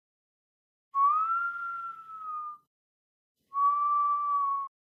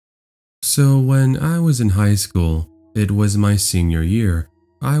So when I was in high school, it was my senior year.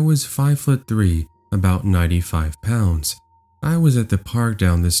 I was 5'3", about 95 pounds. I was at the park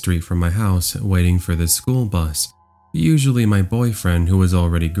down the street from my house waiting for the school bus. Usually my boyfriend, who was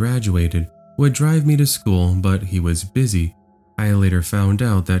already graduated, would drive me to school, but he was busy. I later found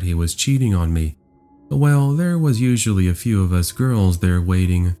out that he was cheating on me. Well, there was usually a few of us girls there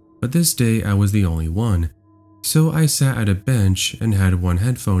waiting, but this day I was the only one. So I sat at a bench and had one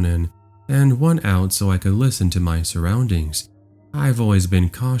headphone in and one out so I could listen to my surroundings. I've always been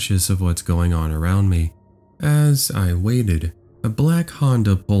cautious of what's going on around me. As I waited, a black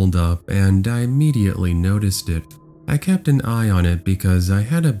Honda pulled up and I immediately noticed it. I kept an eye on it because I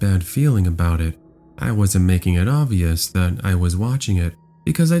had a bad feeling about it. I wasn't making it obvious that I was watching it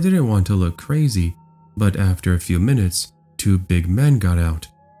because I didn't want to look crazy, but after a few minutes, two big men got out.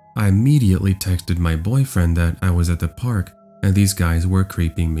 I immediately texted my boyfriend that I was at the park and these guys were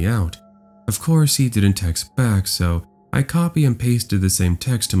creeping me out. Of course, he didn't text back, so I copy and pasted the same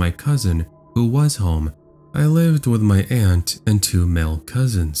text to my cousin, who was home. I lived with my aunt and two male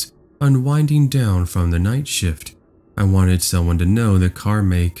cousins, unwinding down from the night shift. I wanted someone to know the car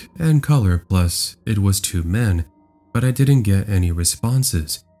make and color, plus it was two men, but I didn't get any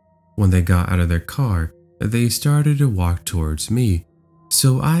responses. When they got out of their car, they started to walk towards me.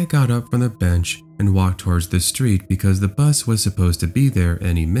 So I got up from the bench and walked towards the street because the bus was supposed to be there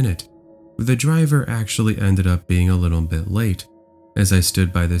any minute. The driver actually ended up being a little bit late. As I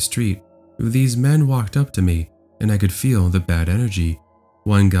stood by the street, these men walked up to me and I could feel the bad energy.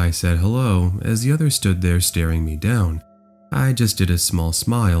 One guy said hello as the other stood there staring me down. I just did a small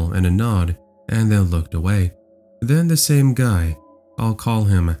smile and a nod and then looked away. Then the same guy, I'll call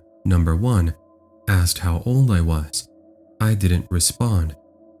him number 1, asked how old I was. I didn't respond.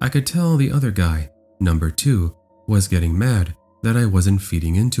 I could tell the other guy, number 2, was getting mad that I wasn't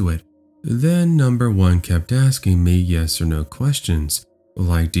feeding into it. Then number 1 kept asking me yes or no questions,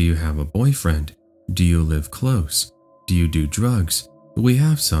 like do you have a boyfriend? Do you live close? Do you do drugs? We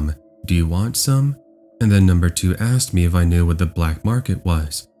have some. Do you want some? And then number 2 asked me if I knew what the black market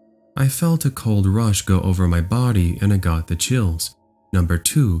was. I felt a cold rush go over my body and I got the chills. Number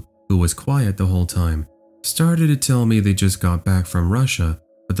 2, who was quiet the whole time, started to tell me they just got back from Russia,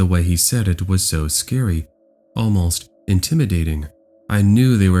 but the way he said it was so scary, almost intimidating. I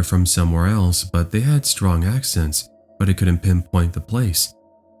knew they were from somewhere else, but they had strong accents, but I couldn't pinpoint the place.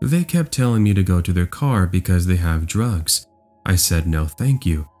 They kept telling me to go to their car because they have drugs. I said no thank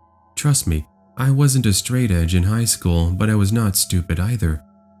you. Trust me, I wasn't a straight edge in high school, but I was not stupid either.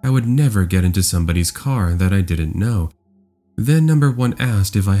 I would never get into somebody's car that I didn't know. Then number 1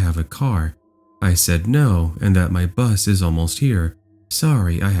 asked if I have a car. I said no and that my bus is almost here.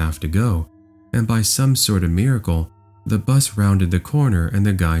 Sorry, I have to go. And by some sort of miracle, the bus rounded the corner and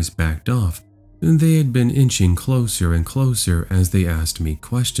the guys backed off. They had been inching closer and closer as they asked me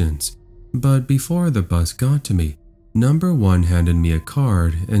questions. But before the bus got to me, number 1 handed me a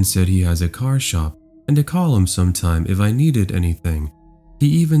card and said he has a car shop and to call him sometime if I needed anything. He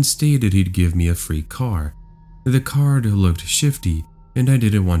even stated he'd give me a free car. The card looked shifty and I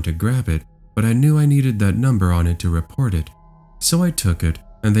didn't want to grab it, but I knew I needed that number on it to report it. So I took it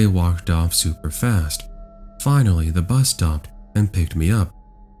and they walked off super fast. Finally, the bus stopped and picked me up.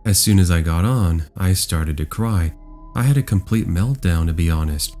 As soon as I got on, I started to cry. I had a complete meltdown, to be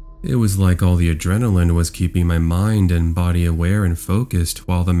honest. It was like all the adrenaline was keeping my mind and body aware and focused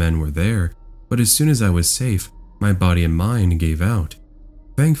while the men were there, but as soon as I was safe, my body and mind gave out.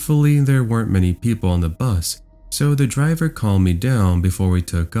 Thankfully, there weren't many people on the bus, so the driver calmed me down before we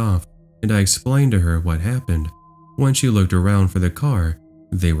took off, and I explained to her what happened. When she looked around for the car,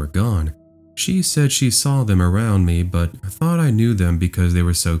 they were gone. She said she saw them around me, but thought I knew them because they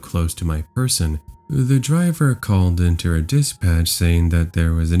were so close to my person. The driver called into a dispatch saying that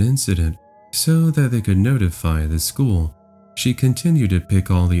there was an incident so that they could notify the school. She continued to pick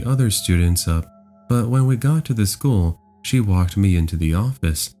all the other students up, but when we got to the school, she walked me into the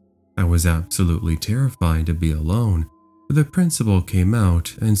office. I was absolutely terrified to be alone. The principal came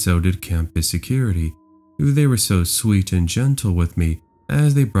out and so did campus security. They were so sweet and gentle with me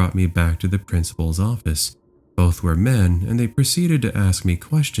as they brought me back to the principal's office. Both were men and they proceeded to ask me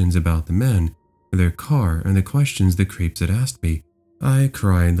questions about the men, their car, and the questions the creeps had asked me. I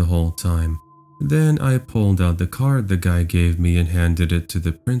cried the whole time. Then I pulled out the card the guy gave me and handed it to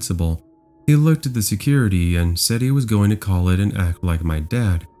the principal. He looked at the security and said he was going to call it and act like my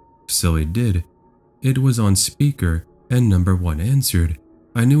dad. So he did. It was on speaker and number 1 answered.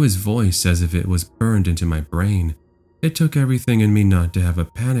 I knew his voice as if it was burned into my brain. It took everything in me not to have a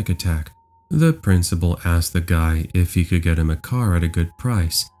panic attack. The principal asked the guy if he could get him a car at a good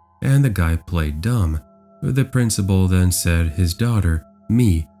price. and the guy played dumb. The principal then said his daughter,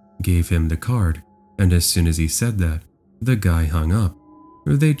 me, gave him the card, and as soon as he said that, the guy hung up.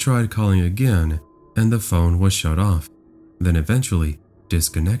 They tried calling again, and the phone was shut off, then eventually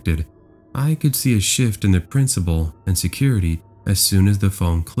disconnected. I could see a shift in the principal and security as soon as the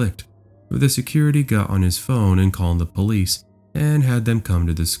phone clicked. The security got on his phone and called the police and had them come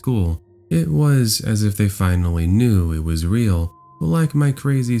to the school. It was as if they finally knew it was real, like my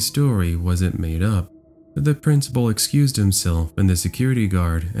crazy story wasn't made up. The principal excused himself and the security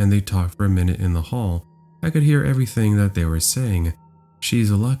guard, and they talked for a minute in the hall. I could hear everything that they were saying.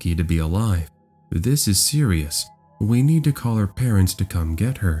 She's lucky to be alive. This is serious. We need to call her parents to come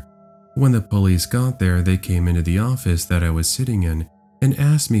get her. When the police got there, they came into the office that I was sitting in and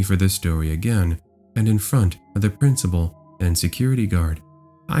asked me for the story again, and in front of the principal and security guard.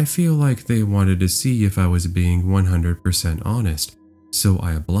 I feel like they wanted to see if I was being 100% honest, so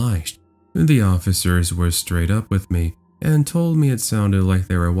I obliged. The officers were straight up with me and told me it sounded like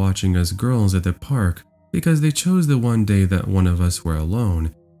they were watching us girls at the park because they chose the one day that one of us were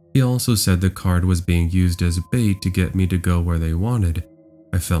alone. He also said the card was being used as bait to get me to go where they wanted.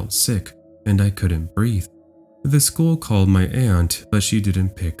 I felt sick and I couldn't breathe. The school called my aunt, but she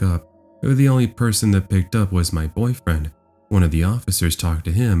didn't pick up. The only person that picked up was my boyfriend. One of the officers talked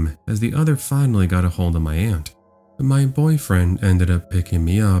to him as the other finally got a hold of my aunt. My boyfriend ended up picking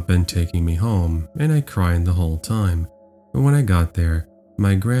me up and taking me home, and I cried the whole time. When I got there,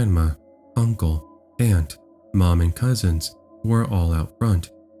 my grandma, uncle, aunt, mom, and cousins were all out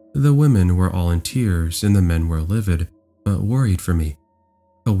front. The women were all in tears and the men were livid, but worried for me.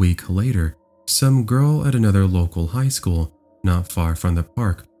 A week later, some girl at another local high school, not far from the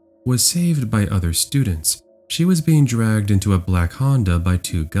park, was saved by other students. She was being dragged into a black Honda by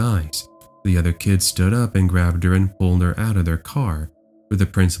two guys. The other kids stood up and grabbed her and pulled her out of their car. The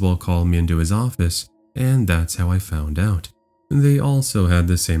principal called me into his office, and that's how I found out. They also had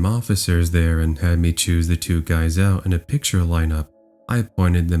the same officers there and had me choose the two guys out in a picture lineup. I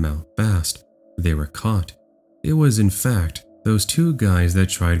pointed them out fast. They were caught. It was in fact those two guys that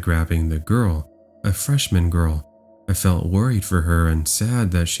tried grabbing the girl, a freshman girl. I felt worried for her and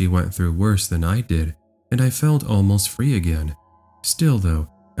sad that she went through worse than I did, and I felt almost free again. Still though,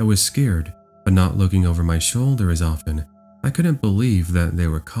 I was scared, but not looking over my shoulder as often. I couldn't believe that they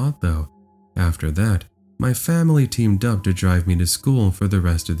were caught though. After that, my family teamed up to drive me to school for the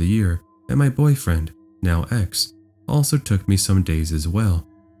rest of the year, and my boyfriend, now ex, also took me some days as well.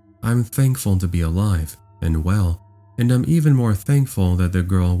 I'm thankful to be alive and well, and I'm even more thankful that the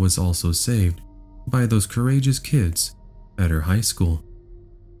girl was also saved by those courageous kids at her high school.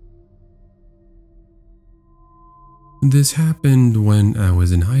 This happened when I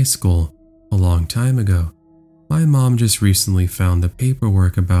was in high school, a long time ago. My mom just recently found the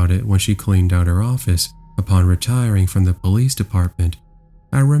paperwork about it when she cleaned out her office upon retiring from the police department.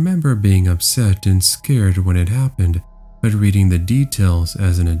 I remember being upset and scared when it happened, but reading the details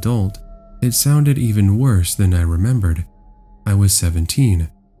as an adult, it sounded even worse than I remembered. I was 17,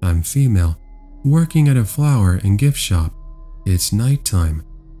 I'm female, working at a flower and gift shop. It's nighttime,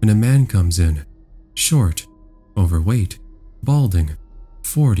 and a man comes in, short, overweight, balding,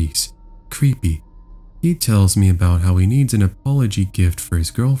 40s, creepy. He tells me about how he needs an apology gift for his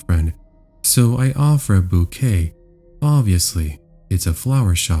girlfriend, so I offer a bouquet. Obviously, it's a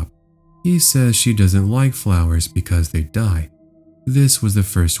flower shop. He says she doesn't like flowers because they die. This was the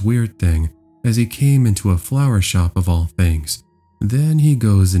first weird thing, as he came into a flower shop of all things. Then he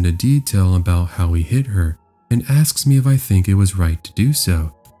goes into detail about how he hit her and asks me if I think it was right to do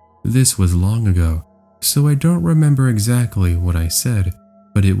so. This was long ago, so I don't remember exactly what I said,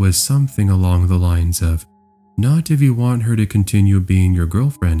 but it was something along the lines of, "Not if you want her to continue being your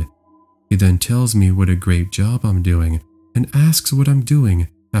girlfriend." He then tells me what a great job I'm doing and asks what I'm doing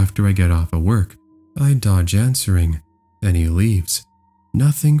after I get off of work. I dodge answering, and he leaves.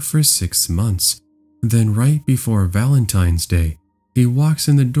 Nothing for 6 months. Then right before Valentine's Day, he walks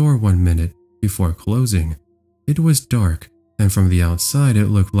in the door 1 minute before closing. It was dark, and from the outside it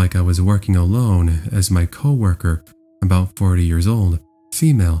looked like I was working alone as my coworker, about 40 years old,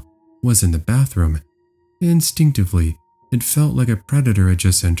 female, was in the bathroom. Instinctively, it felt like a predator had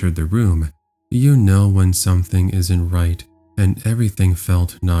just entered the room. You know when something isn't right, and everything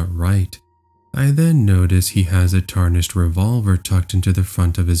felt not right. I then notice he has a tarnished revolver tucked into the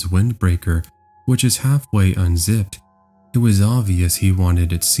front of his windbreaker, which is halfway unzipped. It was obvious he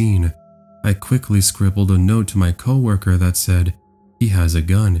wanted it seen. I quickly scribbled a note to my coworker that said, "He has a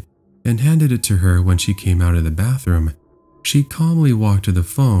gun," and handed it to her when she came out of the bathroom. She calmly walked to the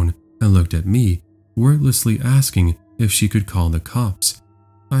phone and looked at me, wordlessly asking if she could call the cops.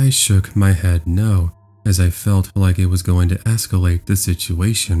 I shook my head no, as I felt like it was going to escalate the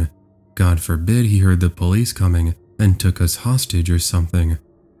situation. God forbid he heard the police coming and took us hostage or something.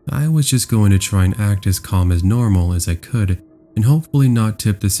 I was just going to try and act as calm as normal as I could and hopefully not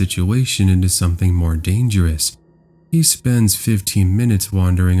tip the situation into something more dangerous. He spends 15 minutes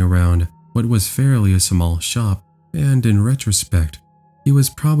wandering around what was fairly a small shop, and in retrospect, he was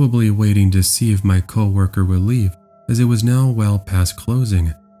probably waiting to see if my coworker would leave, as it was now well past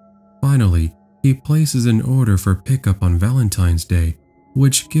closing. Finally, he places an order for pickup on Valentine's Day,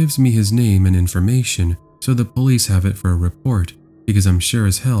 which gives me his name and information so the police have it for a report, because I'm sure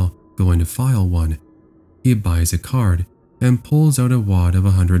as hell going to file one. He buys a card and pulls out a wad of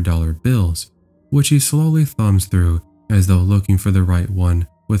 $100 bills, which he slowly thumbs through as though looking for the right one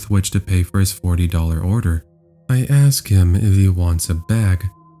with which to pay for his $40 order. I ask him if he wants a bag,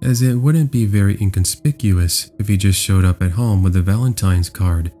 as it wouldn't be very inconspicuous if he just showed up at home with a Valentine's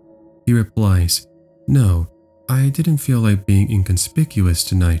card. He replies, "No, I didn't feel like being inconspicuous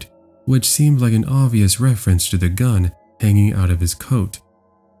tonight," which seemed like an obvious reference to the gun hanging out of his coat.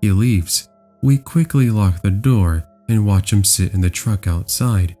 He leaves. We quickly lock the door and watch him sit in the truck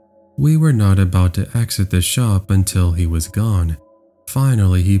outside. We were not about to exit the shop until he was gone.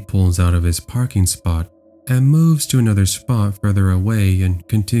 Finally, he pulls out of his parking spot and moves to another spot further away and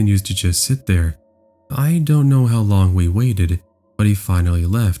continues to just sit there. I don't know how long we waited, but he finally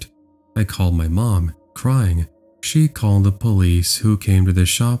left. I called my mom, crying. She called the police, who came to the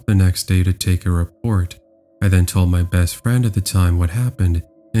shop the next day to take a report. I then told my best friend at the time what happened,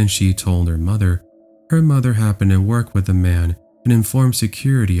 and she told her mother. Her mother happened to work with the man and informed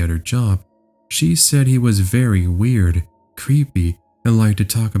security at her job. She said he was very weird, creepy, and liked to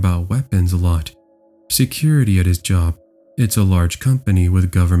talk about weapons a lot. Security at his job, it's a large company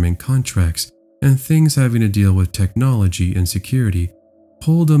with government contracts and things having to deal with technology and security,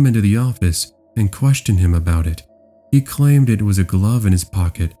 pulled him into the office and questioned him about it. He claimed it was a glove in his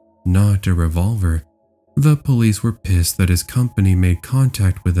pocket, not a revolver. The police were pissed that his company made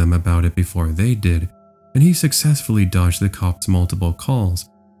contact with him about it before they did, and he successfully dodged the cops' multiple calls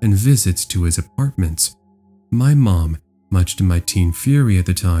and visits to his apartments. My mom, much to my teen fury at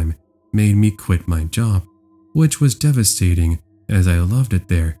the time, made me quit my job, which was devastating as I loved it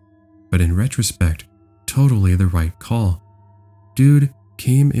there, but in retrospect, totally the right call. Dude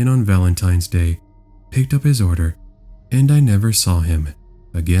came in on Valentine's Day, picked up his order, and I never saw him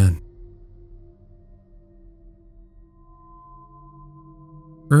again.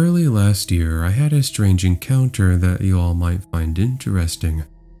 Early last year, I had a strange encounter that you all might find interesting.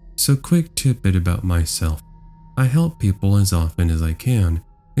 So quick tidbit about myself. I help people as often as I can,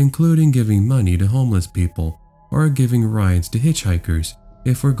 including giving money to homeless people or giving rides to hitchhikers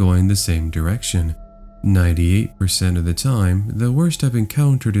if we're going the same direction. 98% of the time, the worst I've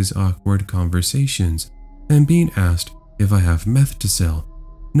encountered is awkward conversations and being asked if I have meth to sell.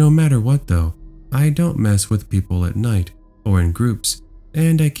 No matter what though, I don't mess with people at night or in groups,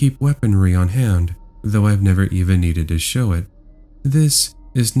 and I keep weaponry on hand, though I've never even needed to show it. This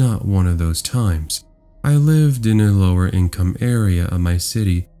is not one of those times. I lived in a lower income area of my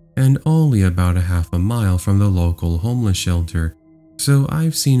city and only about a half a mile from the local homeless shelter, so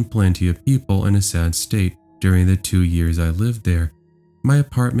I've seen plenty of people in a sad state during the 2 years I lived there. My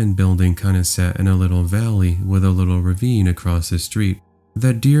apartment building kinda sat in a little valley with a little ravine across the street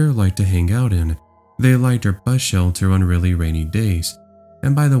that deer like to hang out in. They liked our bus shelter on really rainy days,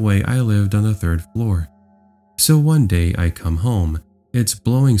 and by the way, I lived on the 3rd floor. So one day I come home. It's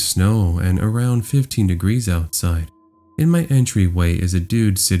blowing snow and around 15 degrees outside. In my entryway is a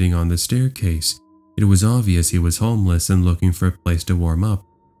dude sitting on the staircase. It was obvious he was homeless and looking for a place to warm up,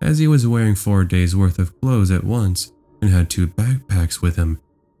 as he was wearing 4 days worth of clothes at once and had 2 backpacks with him.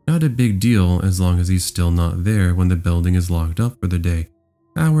 Not a big deal as long as he's still not there when the building is locked up for the day.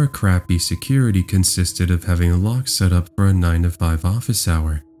 Our crappy security consisted of having locks set up for a 9 to 5 office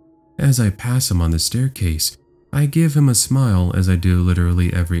hour. As I pass him on the staircase, I give him a smile as I do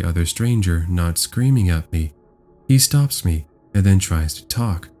literally every other stranger not screaming at me. He stops me and then tries to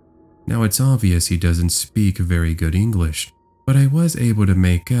talk. Now it's obvious he doesn't speak very good English, but I was able to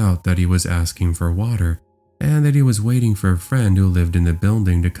make out that he was asking for water and that he was waiting for a friend who lived in the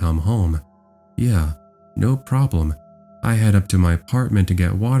building to come home. Yeah, no problem. I head up to my apartment to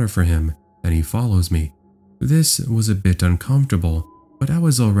get water for him and he follows me. This was a bit uncomfortable, but I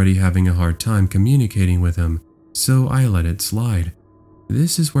was already having a hard time communicating with him, so I let it slide.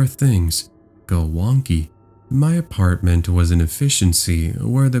 This is where things go wonky. My apartment was an efficiency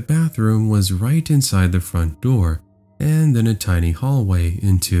where the bathroom was right inside the front door and then a tiny hallway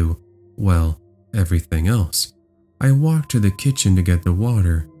into, well, everything else. I walk to the kitchen to get the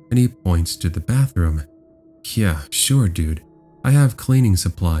water, and he points to the bathroom. Yeah, sure, dude. I have cleaning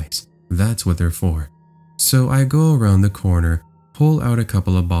supplies. That's what they're for. So I go around the corner, pull out a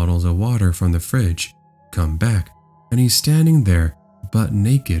couple of bottles of water from the fridge, come back, and he's standing there, butt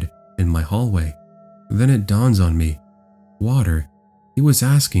naked, in my hallway. Then it dawns on me. Water. He was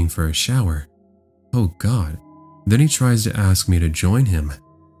asking for a shower. Oh God. Then he tries to ask me to join him.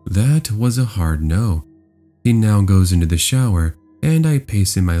 That was a hard no. He now goes into the shower, and I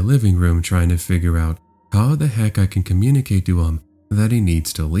pace in my living room trying to figure out how the heck I can communicate to him that he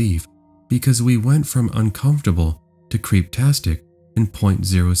needs to leave, because we went from uncomfortable to creeptastic in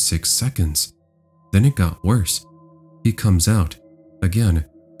 0.06 seconds. Then it got worse. He comes out, again,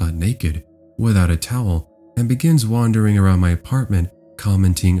 butt naked, without a towel, and begins wandering around my apartment,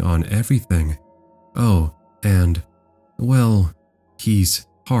 commenting on everything. Oh, and, well, he's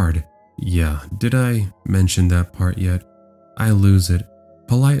hard. Yeah, did I mention that part yet? I lose it,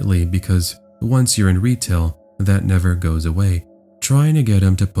 politely, because once you're in retail, that never goes away, trying to get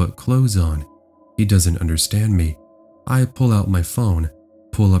him to put clothes on. He doesn't understand me. I pull out my phone,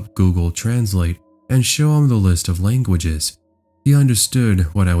 pull up Google Translate, and show him the list of languages. He understood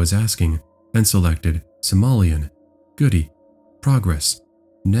what I was asking and selected Somalian. Goody. Progress.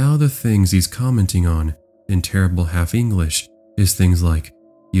 Now the things he's commenting on, in terrible half-English, is things like,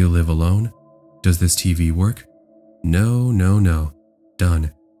 you live alone? Does this TV work? No, no, no.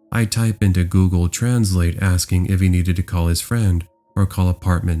 Done. I type into Google Translate asking if he needed to call his friend or call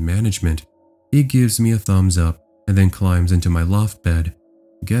apartment management. He gives me a thumbs up and then climbs into my loft bed.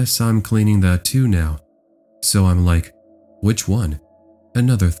 Guess I'm cleaning that too now. So I'm like, which one?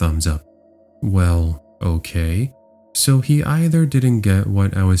 Another thumbs up. Well, okay. So he either didn't get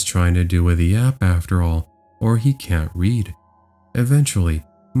what I was trying to do with the app after all, or he can't read. Eventually,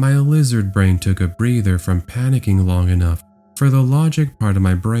 my lizard brain took a breather from panicking long enough for the logic part of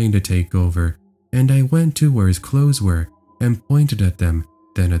my brain to take over, and I went to where his clothes were and pointed at them,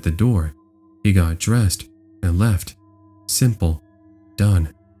 then at the door. He got dressed and left. Simple.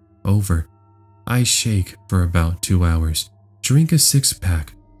 Done. Over. I shake for about 2 hours, drink a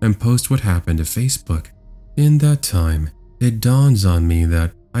 6-pack, and post what happened to Facebook. In that time, it dawns on me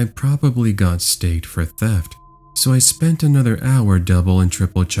that I probably got staked for theft, so I spent another hour double and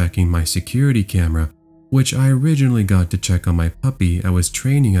triple checking my security camera, which I originally got to check on my puppy I was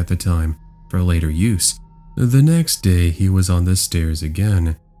training at the time for later use. The next day he was on the stairs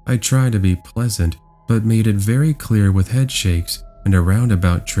again. I tried to be pleasant, but made it very clear with head shakes and a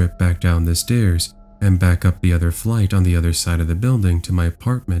roundabout trip back down the stairs and back up the other flight on the other side of the building to my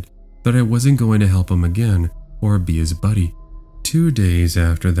apartment that I wasn't going to help him again or be his buddy. 2 days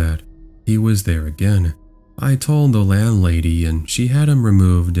after that, he was there again. I told the landlady and she had him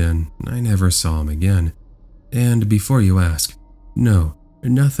removed and I never saw him again. And before you ask, no,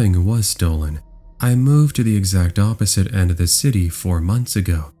 nothing was stolen. I moved to the exact opposite end of the city 4 months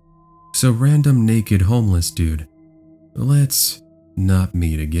ago. So random naked homeless dude, let's not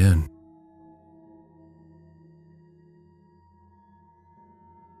meet again.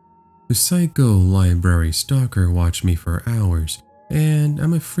 The psycho library stalker watched me for hours, and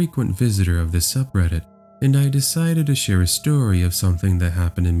I'm a frequent visitor of this subreddit, and I decided to share a story of something that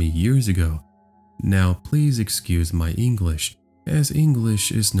happened to me years ago. Now please excuse my English, as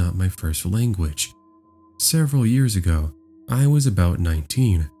English is not my first language. Several years ago, I was about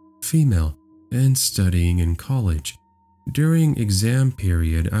 19, female, and studying in college. During exam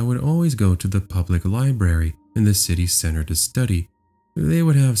period, I would always go to the public library in the city center to study. They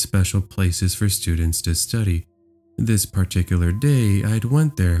would have special places for students to study. This particular day, I'd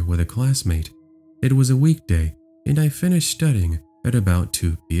went there with a classmate. It was a weekday, and I finished studying at about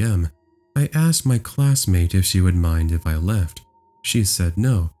 2 p.m. I asked my classmate if she would mind if I left. She said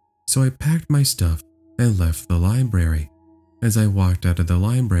no, so I packed my stuff and left the library. As I walked out of the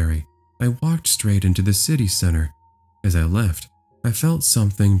library, I walked straight into the city center. As I left, I felt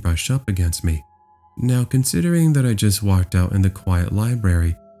something brush up against me. Now, considering that I just walked out in the quiet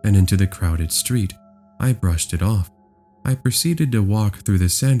library and into the crowded street, I brushed it off. I proceeded to walk through the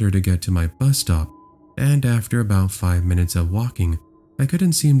center to get to my bus stop, and after about 5 minutes of walking, I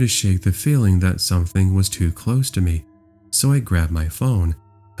couldn't seem to shake the feeling that something was too close to me. So I grabbed my phone,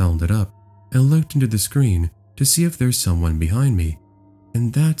 held it up, and looked into the screen to see if there's someone behind me.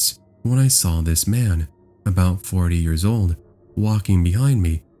 And that's when I saw this man, about 40 years old, walking behind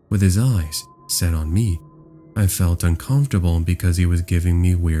me with his eyes set on me. I felt uncomfortable because he was giving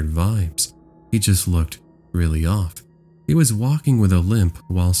me weird vibes. He just looked really off. He was walking with a limp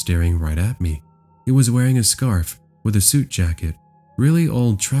while staring right at me. He was wearing a scarf with a suit jacket, really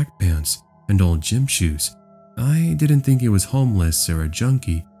old track pants, and old gym shoes. I didn't think he was homeless or a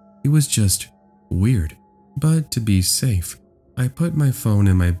junkie. He was just weird. But to be safe, I put my phone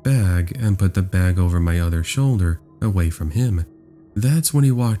in my bag and put the bag over my other shoulder, away from him. That's when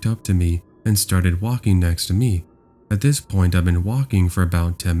he walked up to me and started walking next to me. At this point, I've been walking for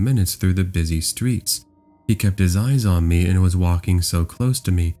about 10 minutes through the busy streets. He kept his eyes on me and was walking so close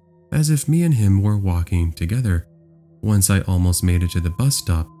to me, as if me and him were walking together. Once I almost made it to the bus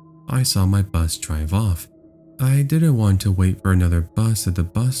stop, I saw my bus drive off. I didn't want to wait for another bus at the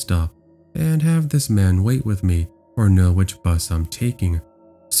bus stop and have this man wait with me or know which bus I'm taking,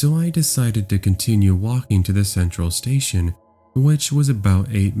 so I decided to continue walking to the central station, which was about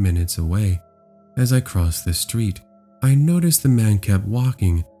 8 minutes away. As I crossed the street, I noticed the man kept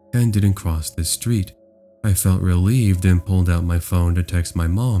walking and didn't cross the street. I felt relieved and pulled out my phone to text my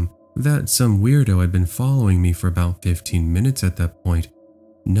mom that some weirdo had been following me for about 15 minutes at that point.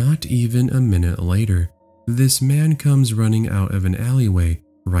 Not even a minute later, this man comes running out of an alleyway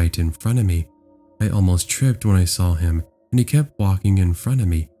right in front of me. I almost tripped when I saw him, and he kept walking in front of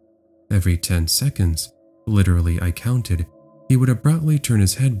me. Every 10 seconds, literally I counted, he would abruptly turn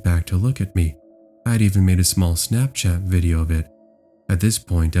his head back to look at me. I'd even made a small Snapchat video of it. At this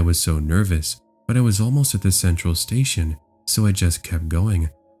point, I was so nervous, but I was almost at the central station, so I just kept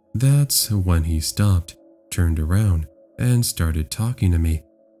going. That's when he stopped, turned around, and started talking to me.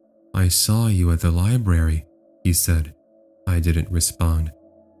 "I saw you at the library," he said. I didn't respond.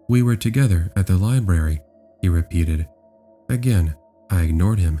 "We were together at the library," he repeated. Again, I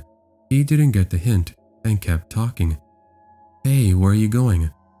ignored him. He didn't get the hint and kept talking. "Hey, where are you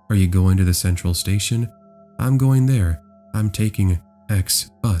going? Are you going to the central station?" "I'm going there. I'm taking X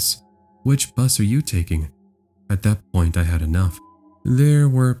bus." "Which bus are you taking?" At that point, I had enough. There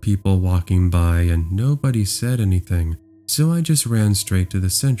were people walking by and nobody said anything, so I just ran straight to the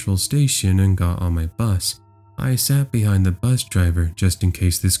central station and got on my bus. I sat behind the bus driver just in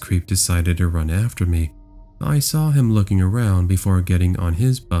case this creep decided to run after me. I saw him looking around before getting on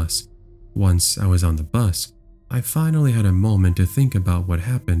his bus. Once I was on the bus, I finally had a moment to think about what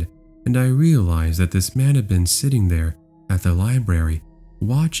happened, and I realized that this man had been sitting there at the library,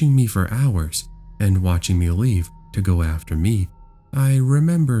 watching me for hours and watching me leave to go after me. I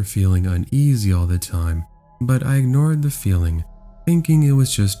remember feeling uneasy all the time, but I ignored the feeling, thinking it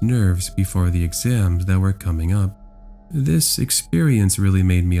was just nerves before the exams that were coming up. This experience really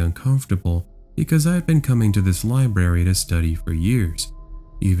made me uncomfortable because I've been coming to this library to study for years.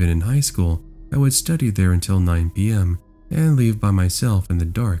 Even in high school, I would study there until 9 p.m. and leave by myself in the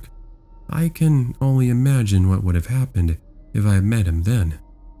dark. I can only imagine what would have happened if I had met him then.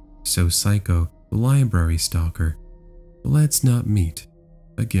 So psycho, library stalker, let's not meet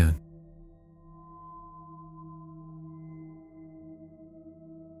again.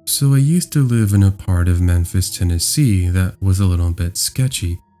 So I used to live in a part of Memphis, Tennessee that was a little bit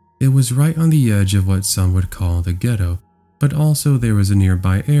sketchy. It was right on the edge of what some would call the ghetto, but also there was a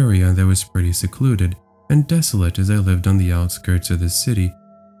nearby area that was pretty secluded and desolate as I lived on the outskirts of the city,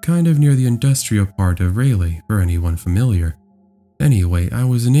 kind of near the industrial part of Raleigh for anyone familiar. Anyway, I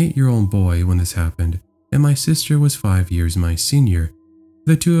was an 8-year-old boy when this happened, and my sister was 5 years my senior.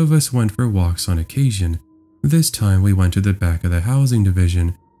 The two of us went for walks on occasion. This time we went to the back of the housing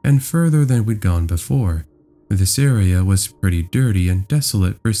division and further than we'd gone before. This area was pretty dirty and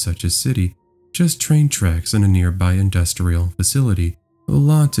desolate for such a city, just train tracks and a nearby industrial facility.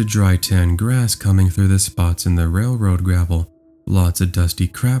 Lots of dry tan grass coming through the spots in the railroad gravel. Lots of dusty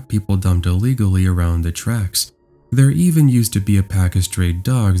crap people dumped illegally around the tracks. There even used to be a pack of stray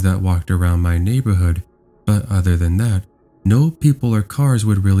dogs that walked around my neighborhood, but other than that, no people or cars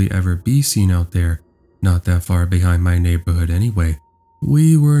would really ever be seen out there, not that far behind my neighborhood anyway.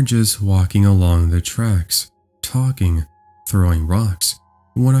 We were just walking along the tracks, talking, throwing rocks,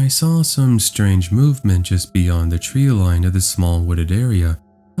 when I saw some strange movement just beyond the tree line of the small wooded area,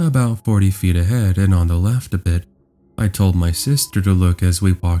 about 40 feet ahead and on the left a bit. I told my sister to look as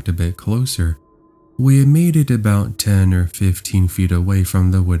we walked a bit closer. We had made it about 10 or 15 feet away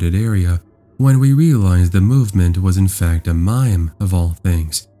from the wooded area when we realized the movement was in fact a mime of all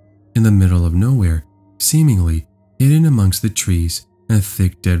things, in the middle of nowhere, seemingly hidden amongst the trees and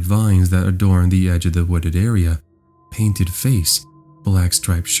thick dead vines that adorn the edge of the wooded area. Painted face, black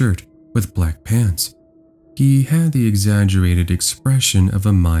striped shirt with black pants. He had the exaggerated expression of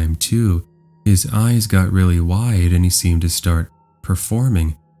a mime too. His eyes got really wide and he seemed to start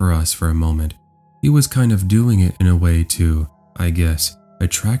performing for us for a moment. He was kind of doing it in a way to, I guess,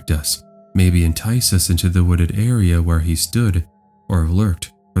 attract us, maybe entice us into the wooded area where he stood, or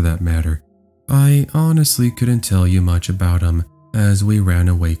lurked for that matter. I honestly couldn't tell you much about him as we ran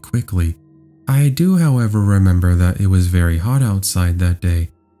away quickly. I do, however, remember that it was very hot outside that day,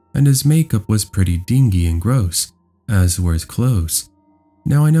 and his makeup was pretty dingy and gross, as were his clothes.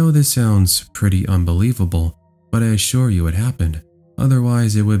 Now I know this sounds pretty unbelievable, but I assure you it happened,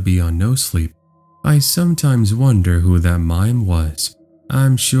 otherwise it would be on no sleep. I sometimes wonder who that mime was.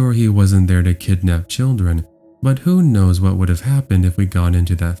 I'm sure he wasn't there to kidnap children, but who knows what would have happened if we got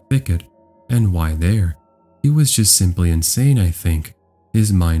into that thicket, and why there? He was just simply insane, I think.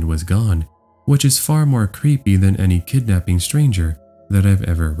 His mind was gone, which is far more creepy than any kidnapping stranger that I've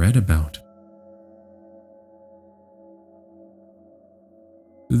ever read about.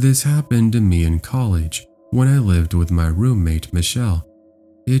 This happened to me in college when I lived with my roommate Michelle.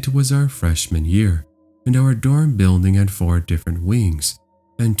 It was our freshman year, and our dorm building had 4 different wings,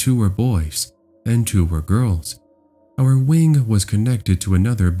 and 2 were boys and 2 were girls. Our wing was connected to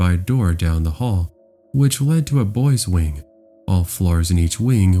another by a door down the hall, which led to a boys' wing. All floors in each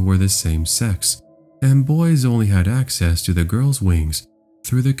wing were the same sex, and boys only had access to the girls' wings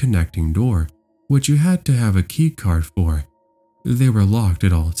through the connecting door, which you had to have a key card for. They were locked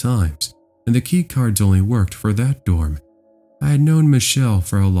at all times, and the key cards only worked for that dorm. I had known Michelle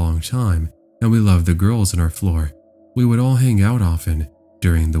for a long time, and we loved the girls on our floor. We would all hang out often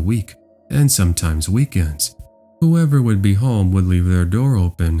during the week, and sometimes weekends. Whoever would be home would leave their door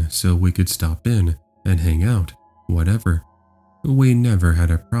open so we could stop in and hang out, whatever. We never had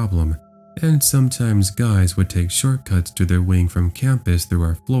a problem, and sometimes guys would take shortcuts to their wing from campus through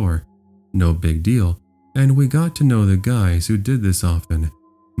our floor. No big deal, and we got to know the guys who did this often.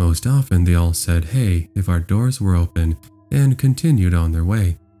 Most often they all said hey if our doors were open and continued on their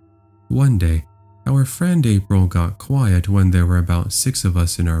way. One day, our friend April got quiet when there were about 6 of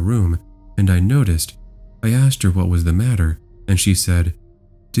us in our room, and I noticed. I asked her what was the matter, and she said,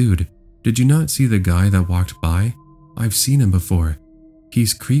 "Dude, did you not see the guy that walked by? I've seen him before.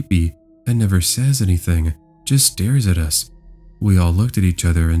 He's creepy and never says anything, just stares at us." We all looked at each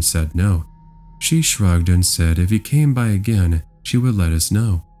other and said no. She shrugged and said if he came by again, she would let us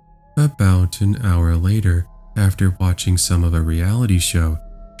know. About an hour later, after watching some of a reality show,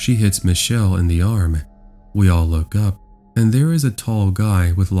 she hits Michelle in the arm. We all look up, and there is a tall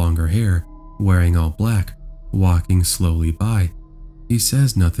guy with longer hair, wearing all black, walking slowly by. He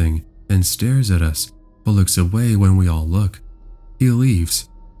says nothing and stares at us, but looks away when we all look. He leaves,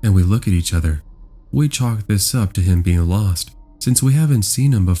 and we look at each other. We chalk this up to him being lost, since we haven't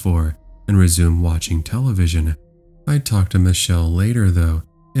seen him before, and resume watching television. I talked to Michelle later though,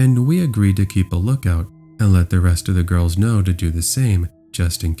 and we agreed to keep a lookout and let the rest of the girls know to do the same,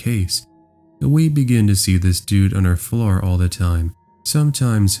 just in case. We begin to see this dude on our floor all the time,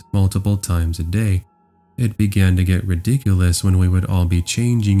 sometimes multiple times a day. It began to get ridiculous when we would all be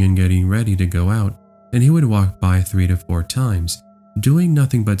changing and getting ready to go out, and he would walk by 3 to 4 times, doing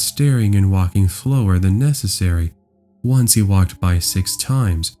nothing but staring and walking slower than necessary. Once he walked by 6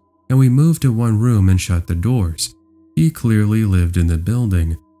 times, and we moved to one room and shut the doors. He clearly lived in the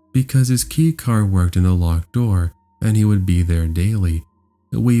building, because his key card worked in the locked door, and he would be there daily.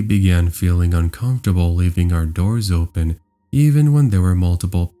 We began feeling uncomfortable leaving our doors open, even when there were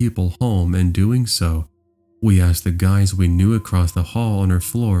multiple people home and doing so. We asked the guys we knew across the hall on our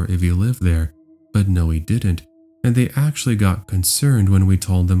floor if he lived there, but no he didn't, and they actually got concerned when we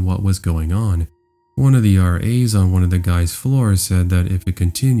told them what was going on. One of the RAs on one of the guys' floors said that if it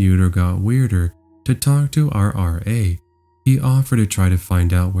continued or got weirder, to talk to our RA. He offered to try to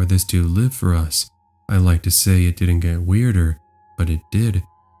find out where this dude lived for us. I like to say it didn't get weirder, but it did.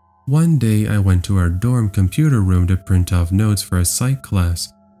 One day I went to our dorm computer room to print off notes for a psych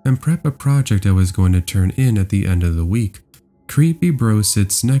class and prep a project I was going to turn in at the end of the week. Creepy bro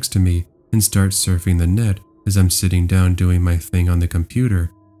sits next to me and starts surfing the net as I'm sitting down doing my thing on the computer.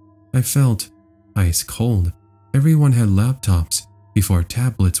 I felt ice cold. Everyone had laptops before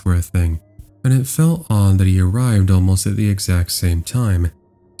tablets were a thing, and it felt odd that he arrived almost at the exact same time.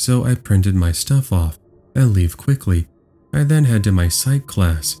 So I printed my stuff off and leave quickly. I then head to my psych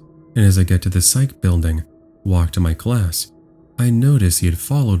class, and as I get to the psych building, walk to my class, I notice he had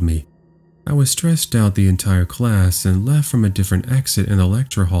followed me. I was stressed out the entire class and left from a different exit in the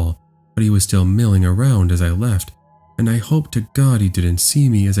lecture hall, but he was still milling around as I left, and I hoped to God he didn't see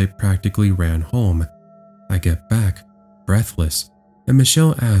me as I practically ran home. I get back, breathless, and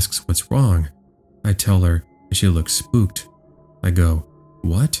Michelle asks what's wrong. I tell her, and she looks spooked. I go,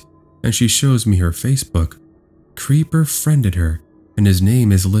 "What?" And she shows me her Facebook. Creeper friended her, and his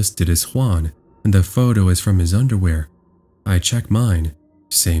name is listed as Juan, and the photo is from his underwear. I check mine,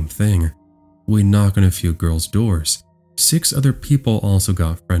 same thing. We knock on a few girls' doors. 6 other people also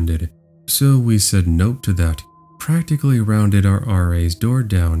got friended, so we said nope to that, practically rounded our RA's door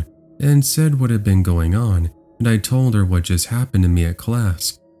down, and said what had been going on, and I told her what just happened to me at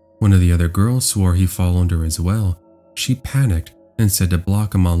class. One of the other girls swore he followed her as well. She panicked and said to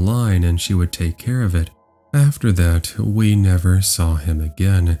block him online and she would take care of it. After that, we never saw him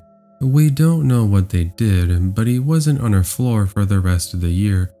again. We don't know what they did, but he wasn't on our floor for the rest of the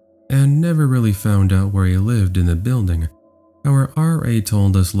year and never really found out where he lived in the building. Our RA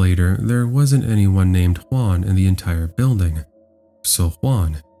told us later there wasn't anyone named Juan in the entire building. So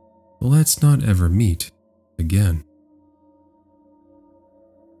Juan, let's not ever meet again.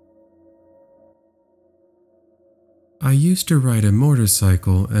 I used to ride a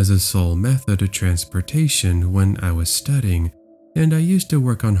motorcycle as a sole method of transportation when I was studying, and I used to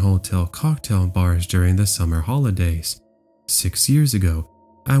work on hotel cocktail bars during the summer holidays. 6 years ago,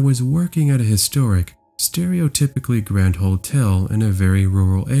 I was working at a historic, stereotypically grand hotel in a very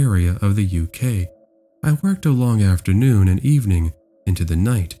rural area of the UK. I worked a long afternoon and evening into the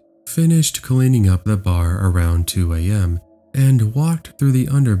night, finished cleaning up the bar around 2 a.m., and walked through the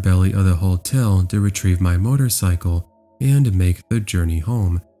underbelly of the hotel to retrieve my motorcycle and make the journey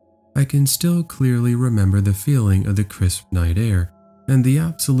home. I can still clearly remember the feeling of the crisp night air and the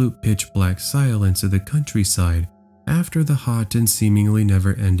absolute pitch-black silence of the countryside after the hot and seemingly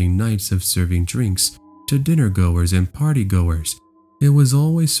never-ending nights of serving drinks to dinner-goers and party-goers. It was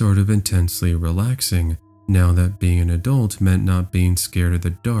always sort of intensely relaxing, now that being an adult meant not being scared of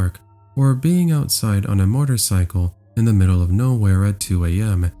the dark or being outside on a motorcycle in the middle of nowhere at 2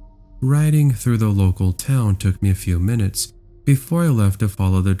 a.m. Riding through the local town took me a few minutes before I left to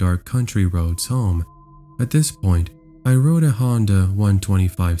follow the dark country roads home. At this point, I rode a Honda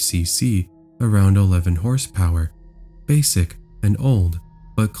 125cc around 11 horsepower. Basic and old,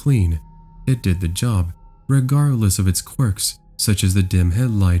 but clean. It did the job, regardless of its quirks, such as the dim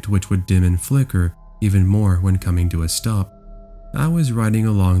headlight which would dim and flicker even more when coming to a stop. I was riding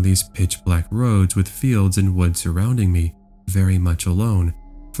along these pitch-black roads with fields and woods surrounding me, very much alone,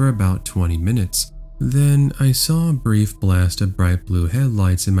 for about 20 minutes. Then I saw a brief blast of bright blue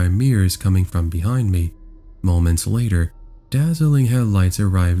headlights in my mirrors coming from behind me. Moments later, dazzling headlights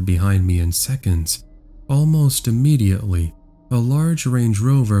arrived behind me in seconds. Almost immediately, a large Range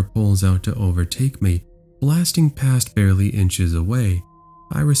Rover pulls out to overtake me, blasting past barely inches away.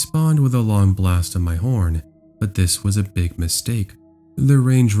 I respond with a long blast of my horn, but this was a big mistake. The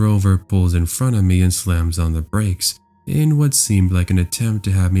Range Rover pulls in front of me and slams on the brakes, in what seemed like an attempt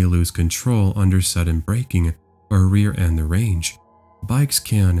to have me lose control under sudden braking or rear-end the range. Bikes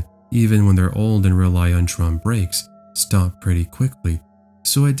can, even when they're old and rely on drum brakes, stop pretty quickly,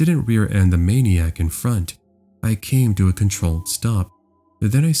 so I didn't rear-end the maniac in front. I came to a controlled stop.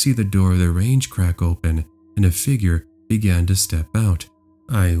 Then I see the door of the range crack open and a figure began to step out.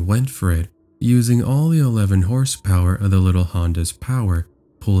 I went for it, using all the 11 horsepower of the little Honda's power,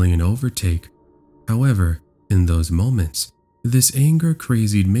 pulling an overtake. However, in those moments, this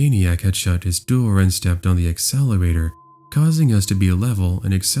anger-crazied maniac had shut his door and stepped on the accelerator, causing us to be level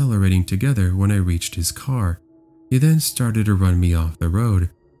and accelerating together when I reached his car. He then started to run me off the road,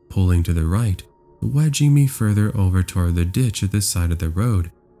 pulling to the right, wedging me further over toward the ditch at the side of the road.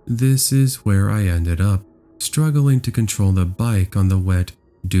 This is where I ended up, struggling to control the bike on the wet,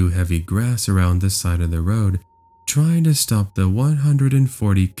 dew-heavy grass around the side of the road, trying to stop the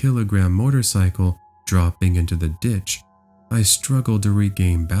 140-kilogram motorcycle dropping into the ditch. I struggled to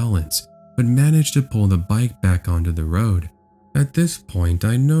regain balance, but managed to pull the bike back onto the road. At this point,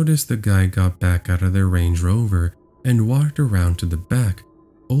 I noticed the guy got back out of their Range Rover and walked around to the back,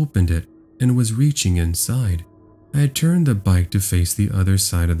 opened it, and was reaching inside. I had turned the bike to face the other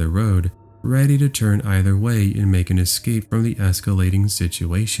side of the road, ready to turn either way and make an escape from the escalating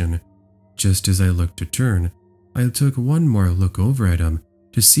situation. Just as I looked to turn, I took one more look over at him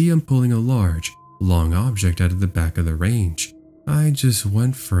to see him pulling a large, long object out of the back of the range. I just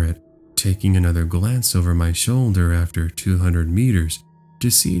went for it, taking another glance over my shoulder after 200 meters to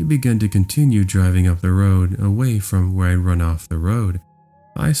see it begin to continue driving up the road away from where I'd run off the road.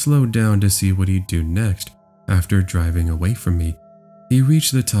 I slowed down to see what he'd do next after driving away from me. He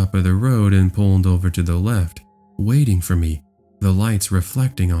reached the top of the road and pulled over to the left, waiting for me, the lights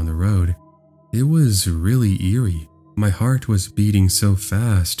reflecting on the road. It was really eerie. My heart was beating so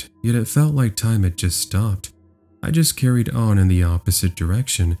fast, yet it felt like time had just stopped. I just carried on in the opposite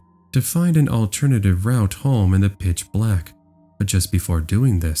direction to find an alternative route home in the pitch black. But just before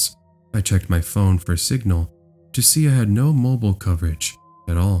doing this, I checked my phone for signal to see I had no mobile coverage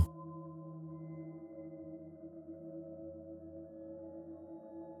at all.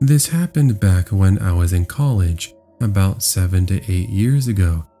 This happened back when I was in college, about 7 to 8 years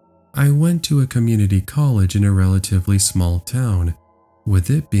ago. I went to a community college in a relatively small town. With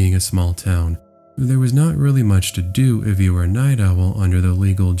it being a small town, there was not really much to do if you were a night owl under the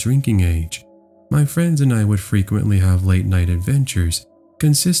legal drinking age. My friends and I would frequently have late-night adventures,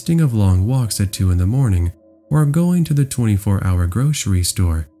 consisting of long walks at 2 in the morning or going to the 24-hour grocery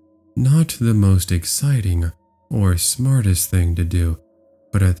store. Not the most exciting or smartest thing to do,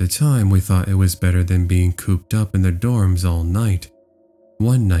 but at the time we thought it was better than being cooped up in the dorms all night.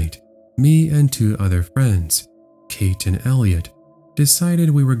 One night, me and 2 other friends, Kate and Elliot, decided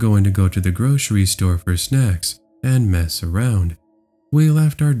we were going to go to the grocery store for snacks and mess around. We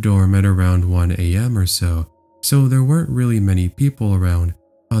left our dorm at around 1 a.m. or so there weren't really many people around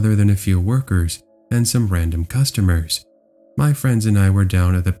other than a few workers and some random customers. My friends and I were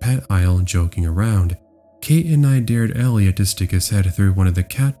down at the pet aisle joking around. Kate and I dared Elliot to stick his head through one of the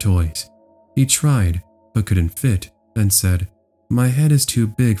cat toys. He tried, but couldn't fit, and said, "My head is too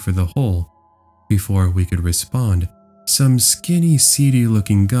big for the hole." Before we could respond, some skinny,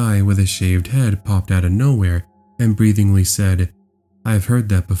 seedy-looking guy with a shaved head popped out of nowhere and breathingly said, "I've heard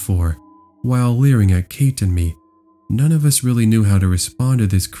that before," while leering at Kate and me. None of us really knew how to respond to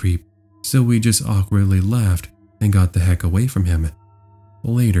this creep, so we just awkwardly laughed and got the heck away from him.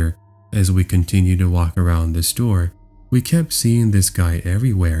 Later, as we continued to walk around the store, we kept seeing this guy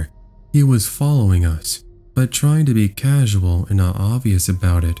everywhere. He was following us, but trying to be casual and not obvious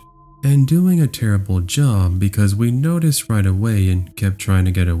about it, and doing a terrible job because we noticed right away and kept trying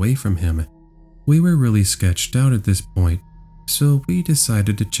to get away from him. We were really sketched out at this point, so we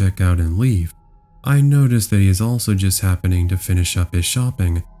decided to check out and leave. I noticed that he is also just happening to finish up his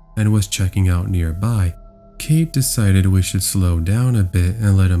shopping and was checking out nearby. Kate decided we should slow down a bit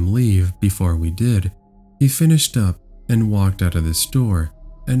and let him leave before we did. He finished up and walked out of the store,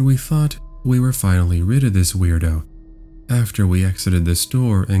 and we thought we were finally rid of this weirdo. After we exited the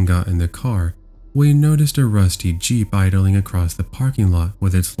store and got in the car, we noticed a rusty Jeep idling across the parking lot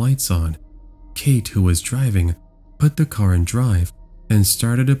with its lights on. Kate, who was driving, put the car in drive and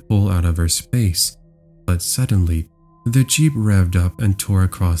started to pull out of her space, but suddenly, the Jeep revved up and tore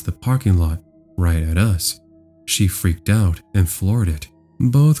across the parking lot, right at us. She freaked out and floored it.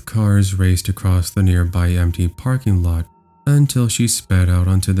 Both cars raced across the nearby empty parking lot until she sped out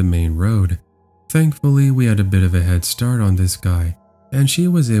onto the main road. Thankfully, we had a bit of a head start on this guy, and she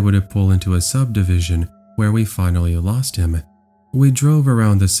was able to pull into a subdivision where we finally lost him. We drove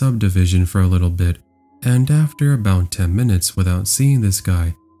around the subdivision for a little bit, and after about 10 minutes without seeing this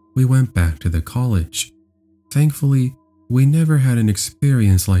guy, we went back to the college. Thankfully, we never had an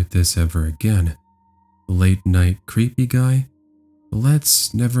experience like this ever again. Late night creepy guy?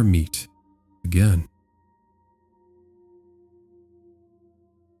 Let's never meet again.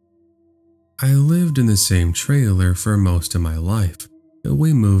 I lived in the same trailer for most of my life.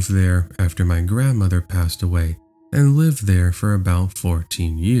 We moved there after my grandmother passed away and lived there for about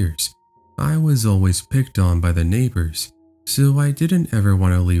 14 years. I was always picked on by the neighbors, so I didn't ever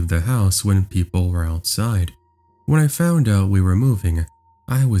want to leave the house when people were outside. When I found out we were moving,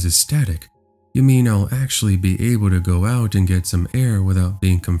 I was ecstatic. You mean I'll actually be able to go out and get some air without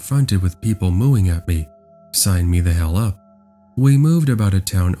being confronted with people mooing at me? Sign me the hell up. We moved about a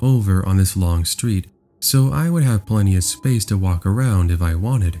town over on this long street, so I would have plenty of space to walk around if I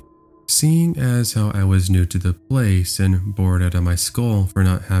wanted. Seeing as how I was new to the place and bored out of my skull for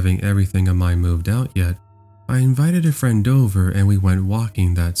not having everything of mine moved out yet, I invited a friend over and we went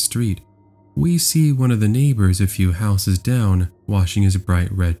walking that street. We see one of the neighbors a few houses down washing his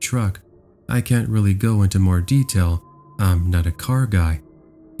bright red truck. I can't really go into more detail, I'm not a car guy.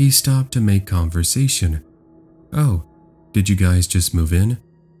 He stopped to make conversation. "Oh, did you guys just move in?"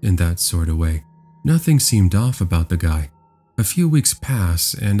 In that sort of way. Nothing seemed off about the guy. A few weeks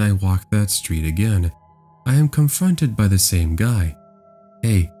pass and I walk that street again. I am confronted by the same guy.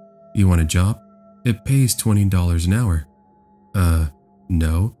 "Hey, you want a job? It pays $20 an hour."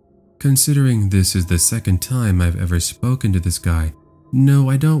 No. Considering this is the second time I've ever spoken to this guy, no,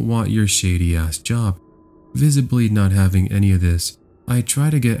 I don't want your shady-ass job. Visibly not having any of this, I try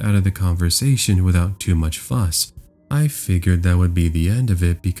to get out of the conversation without too much fuss. I figured that would be the end of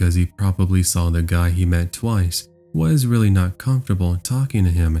it because he probably saw the guy he met twice was really not comfortable talking to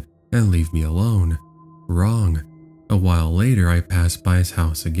him and leave me alone. Wrong. A while later I pass by his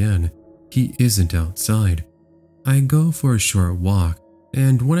house again. He isn't outside. I go for a short walk,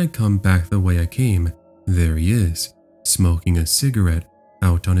 and when I come back the way I came, there he is, smoking a cigarette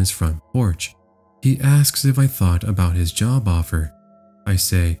out on his front porch. He asks if I thought about his job offer. I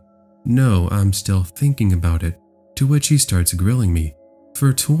say, "No, I'm still thinking about it," to which he starts grilling me.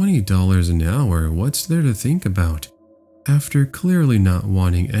 For $20 an hour, what's there to think about? After clearly not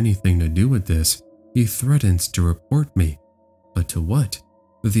wanting anything to do with this, he threatens to report me. but to what?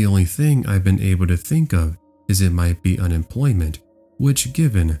 The only thing I've been able to think of is it might be unemployment, which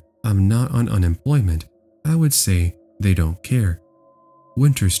given I'm not on unemployment, I would say they don't care.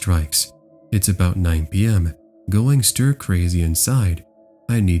 Winter strikes. It's about 9 p.m., going stir crazy inside.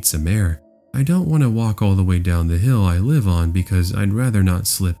 I need some air. I don't want to walk all the way down the hill I live on because I'd rather not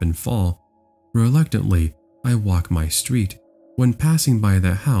slip and fall. Reluctantly, I walk my street. When passing by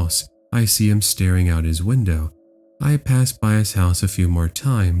that house, I see him staring out his window. I pass by his house a few more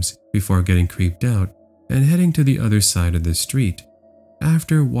times before getting creeped out and heading to the other side of the street.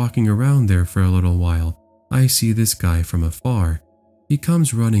 After walking around there for a little while, I see this guy from afar. He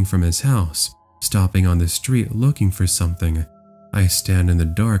comes running from his house, stopping on the street looking for something. I stand in the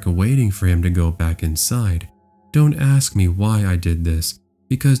dark waiting for him to go back inside. Don't ask me why I did this,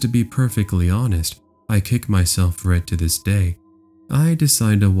 because to be perfectly honest, I kick myself for it to this day. I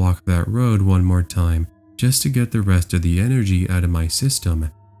decide to walk that road one more time just to get the rest of the energy out of my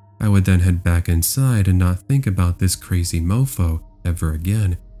system. I would then head back inside and not think about this crazy mofo ever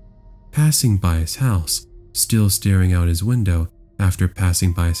again. Passing by his house, still staring out his window, after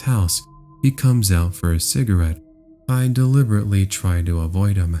passing by his house, he comes out for a cigarette. I deliberately try to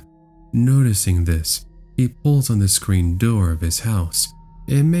avoid him. Noticing this, he pulls on the screen door of his house.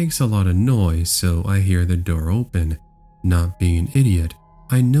 It makes a lot of noise, so I hear the door open. Not being an idiot,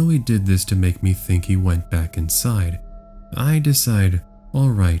 I know he did this to make me think he went back inside. I decide,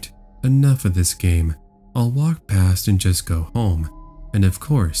 alright, enough of this game. I'll walk past and just go home. And of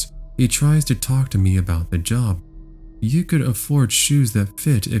course, he tries to talk to me about the job. You could afford shoes that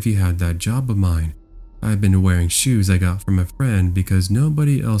fit if you had that job of mine. I've been wearing shoes I got from a friend because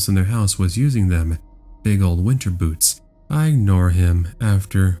nobody else in their house was using them. Big old winter boots. I ignore him,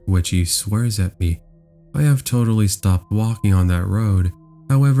 after which he swears at me. I have totally stopped walking on that road.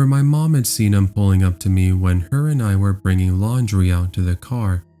 However, my mom had seen him pulling up to me when her and I were bringing laundry out to the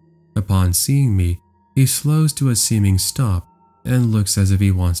car. Upon seeing me, he slows to a seeming stop and looks as if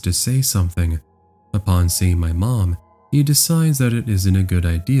he wants to say something. Upon seeing my mom, he decides that it isn't a good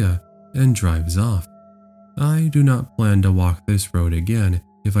idea and drives off. I do not plan to walk this road again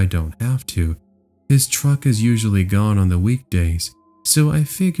if I don't have to. His truck is usually gone on the weekdays, so I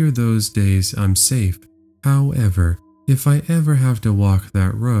figure those days I'm safe. However, if I ever have to walk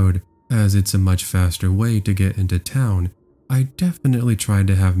that road, as it's a much faster way to get into town, I definitely try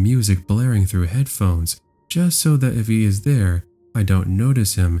to have music blaring through headphones, just so that if he is there, I don't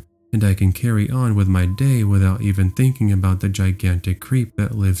notice him and I can carry on with my day without even thinking about the gigantic creep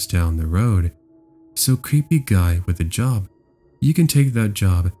that lives down the road. So creepy guy with a job, you can take that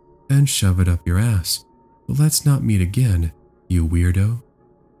job and shove it up your ass. Let's not meet again, you weirdo.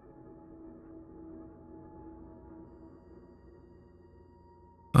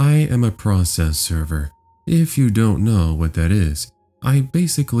 I am a process server. If you don't know what that is, I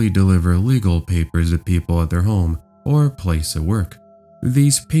basically deliver legal papers to people at their home or place of work.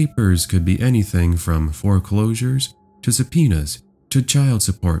 These papers could be anything from foreclosures to subpoenas to child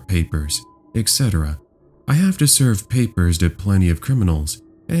support papers, etc. I have to serve papers to plenty of criminals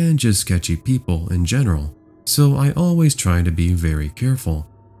and just sketchy people in general, so I always try to be very careful.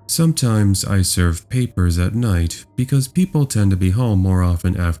 Sometimes I serve papers at night because people tend to be home more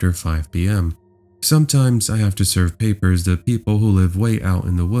often after 5 p.m. Sometimes I have to serve papers to people who live way out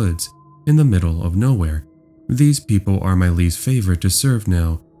in the woods, in the middle of nowhere. These people are my least favorite to serve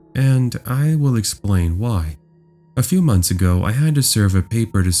now, and I will explain why. A few months ago, I had to serve a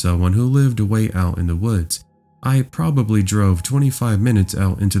paper to someone who lived way out in the woods. I probably drove 25 minutes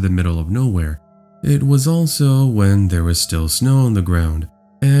out into the middle of nowhere. It was also when there was still snow on the ground,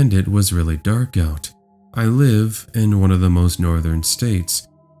 and it was really dark out. I live in one of the most northern states,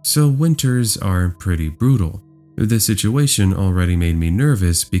 so winters are pretty brutal. The situation already made me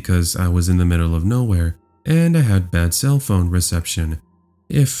nervous because I was in the middle of nowhere and I had bad cell phone reception.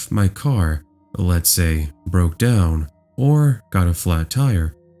 If my car, let's say, broke down or got a flat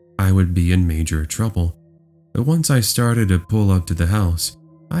tire, I would be in major trouble. But once I started to pull up to the house,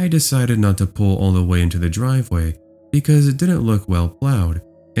 I decided not to pull all the way into the driveway because it didn't look well plowed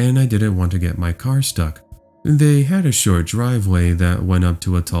and I didn't want to get my car stuck. They had a short driveway that went up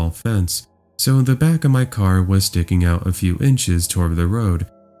to a tall fence, so the back of my car was sticking out a few inches toward the road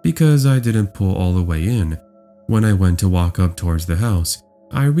because I didn't pull all the way in. When I went to walk up towards the house,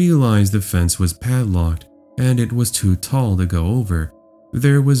 I realized the fence was padlocked and it was too tall to go over.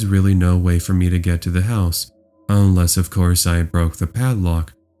 There was really no way for me to get to the house, unless of course I broke the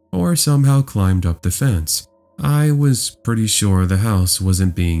padlock or somehow climbed up the fence. I was pretty sure the house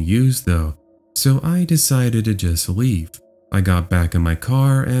wasn't being used though, so I decided to just leave. I got back in my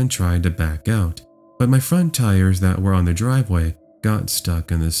car and tried to back out, but my front tires that were on the driveway got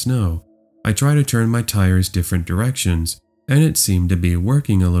stuck in the snow. I tried to turn my tires different directions, and it seemed to be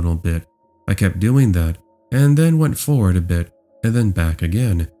working a little bit. I kept doing that, and then went forward a bit, and then back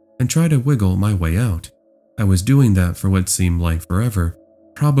again, and tried to wiggle my way out. I was doing that for what seemed like forever,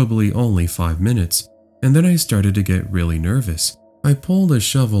 probably only 5 minutes, and then I started to get really nervous. I pulled a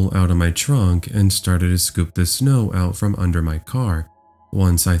shovel out of my trunk and started to scoop the snow out from under my car.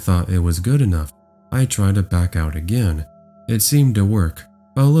 Once I thought it was good enough, I tried to back out again. It seemed to work,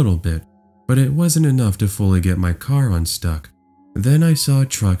 a little bit, but it wasn't enough to fully get my car unstuck. Then I saw a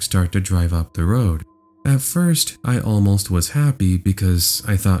truck start to drive up the road. At first, I almost was happy because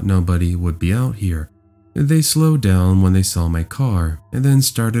I thought nobody would be out here. They slowed down when they saw my car and then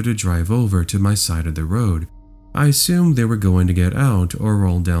started to drive over to my side of the road. I assumed they were going to get out or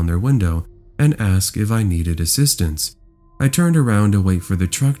roll down their window and ask if I needed assistance. I turned around to wait for the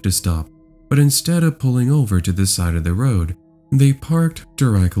truck to stop, but instead of pulling over to the side of the road, they parked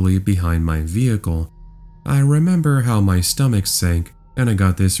directly behind my vehicle. I remember how my stomach sank and I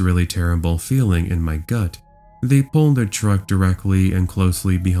got this really terrible feeling in my gut. They pulled the truck directly and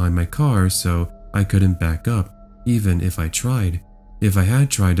closely behind my car so I couldn't back up, even if I tried. If I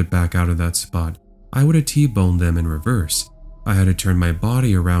had tried to back out of that spot, I would have T-boned them in reverse. I had to turn my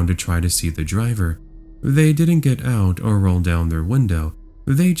body around to try to see the driver. They didn't get out or roll down their window.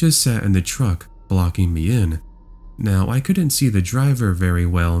 They just sat in the truck, blocking me in. Now, I couldn't see the driver very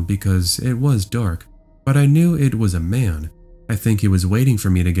well because it was dark, but I knew it was a man. I think he was waiting for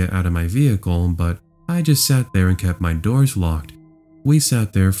me to get out of my vehicle, but I just sat there and kept my doors locked. We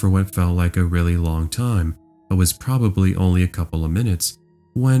sat there for what felt like a really long time, but was probably only a couple of minutes,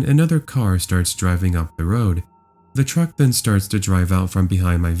 when another car starts driving up the road. The truck then starts to drive out from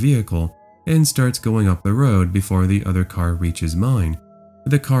behind my vehicle and starts going up the road before the other car reaches mine.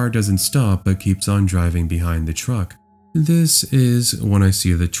 The car doesn't stop but keeps on driving behind the truck. This is when I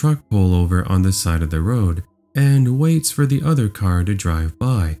see the truck pull over on the side of the road and waits for the other car to drive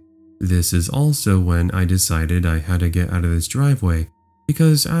by. This is also when I decided I had to get out of this driveway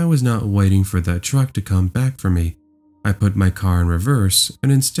because I was not waiting for that truck to come back for me. I put my car in reverse,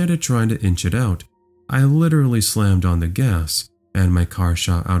 and instead of trying to inch it out, I literally slammed on the gas and my car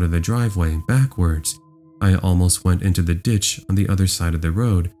shot out of the driveway backwards. I almost went into the ditch on the other side of the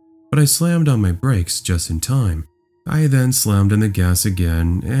road, but I slammed on my brakes just in time. I then slammed on the gas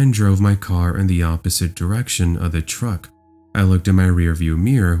again and drove my car in the opposite direction of the truck. I looked in my rearview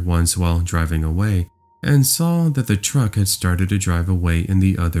mirror once while driving away and saw that the truck had started to drive away in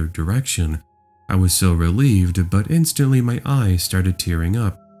the other direction. I was so relieved, but instantly my eyes started tearing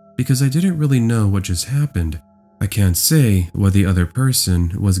up because I didn't really know what just happened. I can't say what the other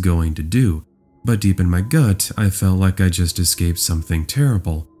person was going to do, but deep in my gut, I felt like I just escaped something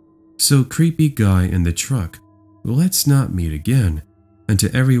terrible. So creepy guy in the truck, let's not meet again. And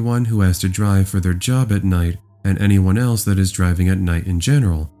to everyone who has to drive for their job at night and anyone else that is driving at night in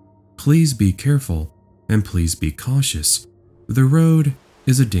general, please be careful and please be cautious. The road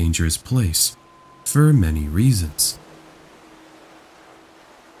is a dangerous place for many reasons.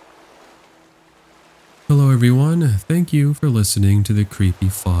 Hello everyone, thank you for listening to the Creepy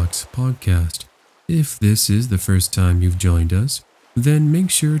Fox podcast. If this is the first time you've joined us, then make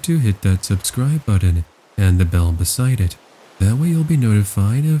sure to hit that subscribe button and the bell beside it. That way you'll be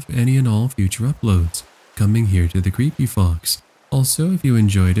notified of any and all future uploads coming here to the Creepy Fox. Also, if you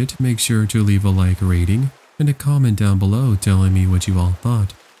enjoyed it, make sure to leave a like rating and a comment down below telling me what you all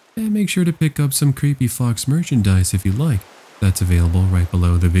thought. And make sure to pick up some Creepy Fox merchandise if you like. That's available right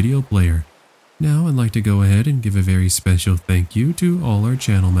below the video player. Now I'd like to go ahead and give a very special thank you to all our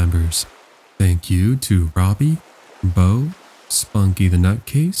channel members. Thank you to Robbie, Bo, Spunky the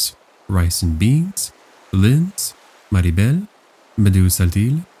Nutcase, Rice and Beans, Linz, Maribel, Medu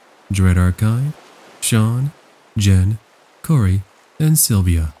Saltil, Dread Archive, Sean, Jen, Corey, and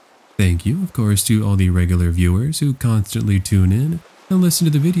Sylvia. Thank you, of course, to all the regular viewers who constantly tune in and listen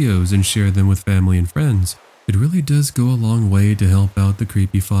to the videos and share them with family and friends. It really does go a long way to help out the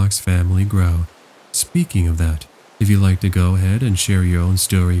Creepy Fox family grow. Speaking of that, if you'd like to go ahead and share your own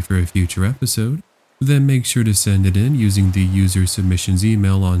story for a future episode, then make sure to send it in using the user submissions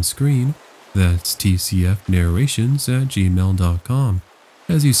email on screen. That's TCFnarrations@gmail.com.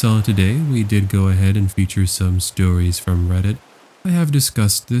 As you saw today, we did go ahead and feature some stories from Reddit. I have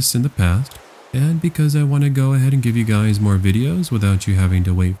discussed this in the past, and because I want to go ahead and give you guys more videos without you having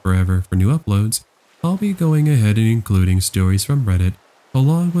to wait forever for new uploads, I'll be going ahead and including stories from Reddit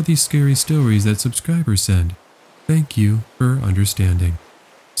along with the scary stories that subscribers send. Thank you for understanding.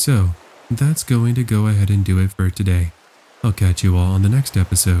 So, that's going to go ahead and do it for today. I'll catch you all on the next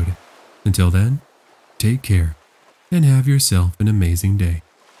episode. Until then, take care, and have yourself an amazing day.